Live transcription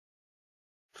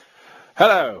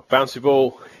Hello,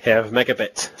 Bouncybhall here with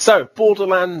Megabit. So,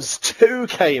 Borderlands 2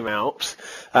 came out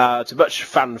to much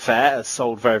fanfare, has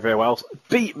sold very, very well.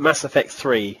 Beat Mass Effect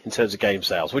 3 in terms of game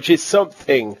sales, which is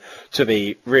something to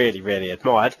be really, really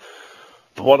admired.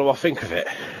 But what do I think of it?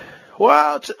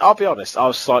 Well, I'll be honest, I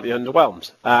was slightly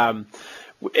underwhelmed.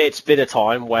 It's been a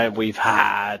time when we've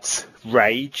had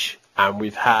Rage, and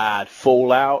we've had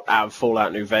Fallout, and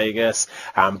Fallout New Vegas,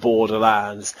 and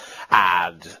Borderlands,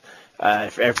 and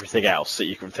everything else that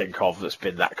you can think of that's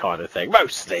been that kind of thing.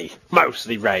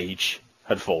 Mostly Rage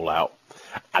and Fallout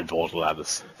and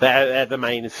Borderlands. They're the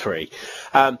main three.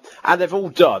 And they've all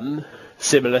done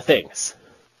similar things.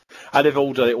 And they've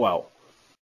all done it well.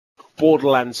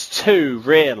 Borderlands 2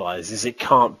 realises it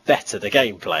can't better the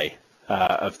gameplay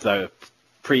of the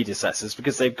predecessors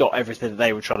because they've got everything that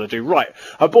they were trying to do right.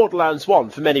 And Borderlands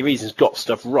 1, for many reasons, got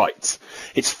stuff right.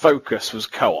 Its focus was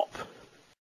co-op.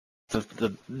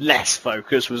 The less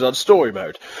focus was on story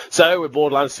mode. So with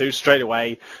Borderlands 2, straight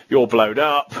away, you're blown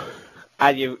up,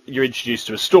 and you're introduced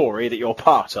to a story that you're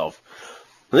part of.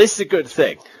 And this is a good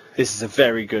thing. This is a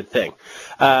very good thing.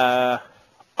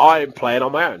 I'm playing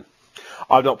on my own.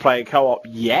 I'm not playing co-op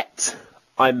yet.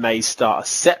 I may start a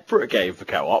separate game for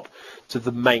co-op to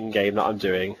the main game that I'm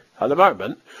doing at the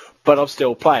moment, but I'm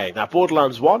still playing. Now,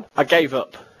 Borderlands 1, I gave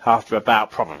up after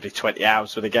about probably 20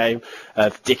 hours of the game,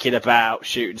 of dicking about,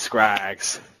 shooting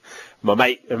scrags, my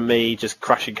mate and me just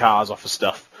crashing cars off of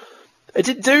stuff. It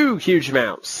didn't do huge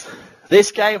amounts.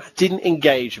 This game didn't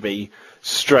engage me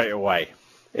straight away.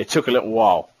 It took a little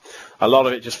while. A lot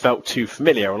of it just felt too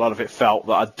familiar. A lot of it felt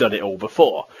that I'd done it all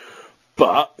before.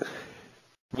 But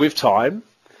with time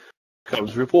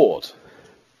comes reward.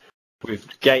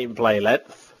 With gameplay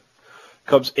length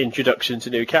comes introduction to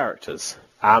new characters.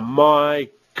 And my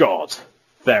God,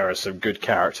 there are some good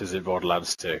characters in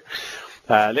Borderlands 2.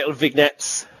 Little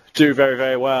vignettes do very,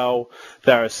 very well.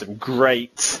 There are some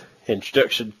great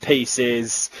introduction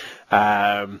pieces,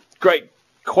 great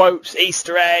quotes,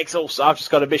 Easter eggs. Also, I've just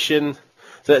got a mission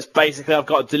that's basically I've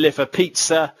got to deliver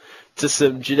pizza to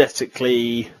some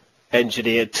genetically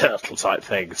engineered turtle type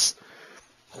things.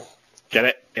 Get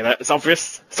it? You know, it's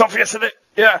obvious. It's obvious, isn't it?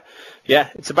 Yeah,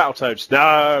 it's a Battletoads.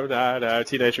 No,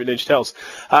 Teenage Mutant Ninja Turtles.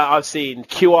 I've seen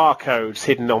QR codes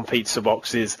hidden on pizza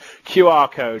boxes,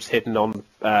 QR codes hidden on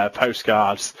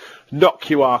postcards, not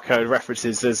QR code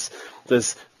references.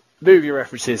 There's movie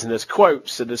references and there's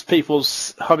quotes and there's people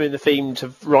humming the theme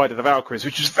to Ride of the Valkyries,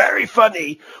 which was very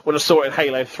funny when I saw it in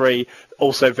Halo 3.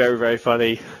 Also very, very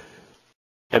funny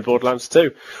in Borderlands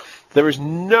 2. There is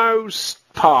no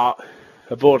part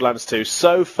of Borderlands 2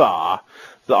 so far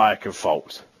that I can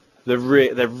fault. There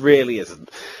really isn't.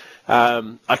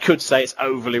 I could say it's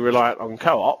overly reliant on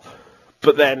co-op,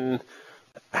 but then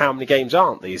how many games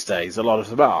aren't these days? A lot of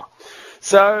them are.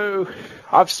 So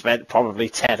I've spent probably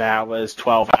 10 hours,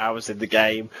 12 hours in the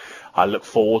game. I look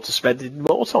forward to spending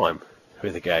more time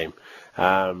with the game.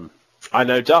 I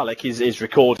know Dalek is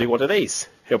recording one of these.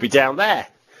 He'll be down there.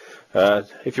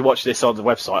 If you watch this on the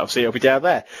website, obviously it'll be down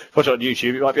there. If you watch it on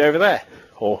YouTube, it might be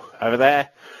over there,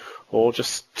 or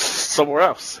just somewhere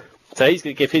else. So he's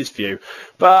going to give his view.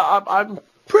 But I'm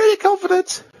pretty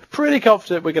confident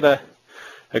we're going to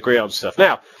agree on stuff.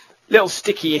 Now, little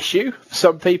sticky issue for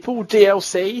some people,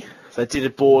 DLC. They did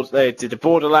a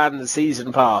Borderlands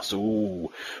season pass.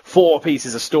 Ooh, 4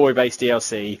 pieces of story-based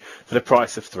DLC for the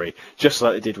price of 3, just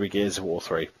like they did with Gears of War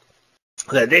 3.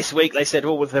 Then this week they said,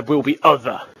 well, there will be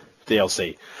other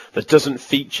DLC that doesn't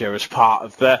feature as part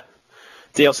of the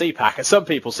DLC pack. And some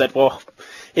people said, well,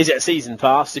 is it a season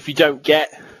pass if you don't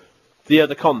get the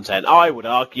other content? I would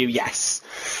argue yes.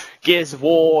 Gears of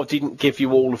War didn't give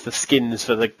you all of the skins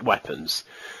for the weapons.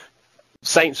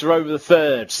 Saints Row the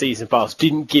Third season pass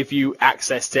didn't give you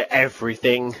access to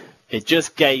everything. It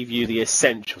just gave you the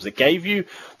essentials. It gave you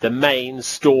the main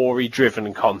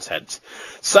story-driven content.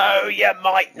 So you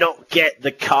might not get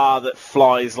the car that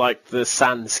flies like the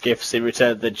sand skiffs in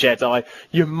Return of the Jedi.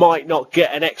 You might not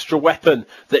get an extra weapon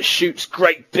that shoots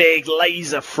great big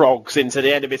laser frogs into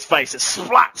the enemy's face. It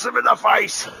splats them in the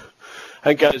face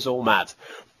and goes all mad.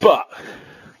 But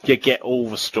you get all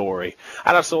the story.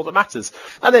 And that's all that matters.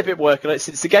 And they've been working on it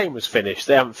since the game was finished.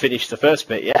 They haven't finished the first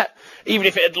bit yet. Even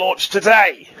if it had launched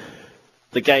today,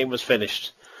 the game was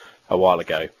finished a while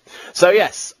ago. So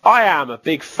yes, I am a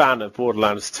big fan of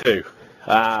Borderlands 2.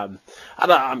 And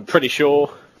I'm pretty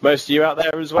sure most of you out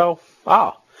there as well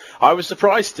are. I was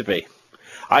surprised to be.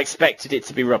 I expected it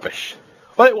to be rubbish.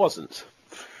 Well, it wasn't.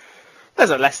 There's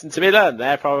a lesson to be learned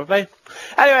there, probably.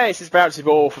 Anyway, this is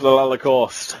Bouncybhall from the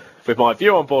Lolocaust with my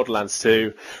view on Borderlands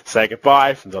 2. Say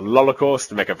goodbye from the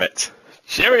Lolocaust Megabit.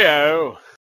 Cheerio!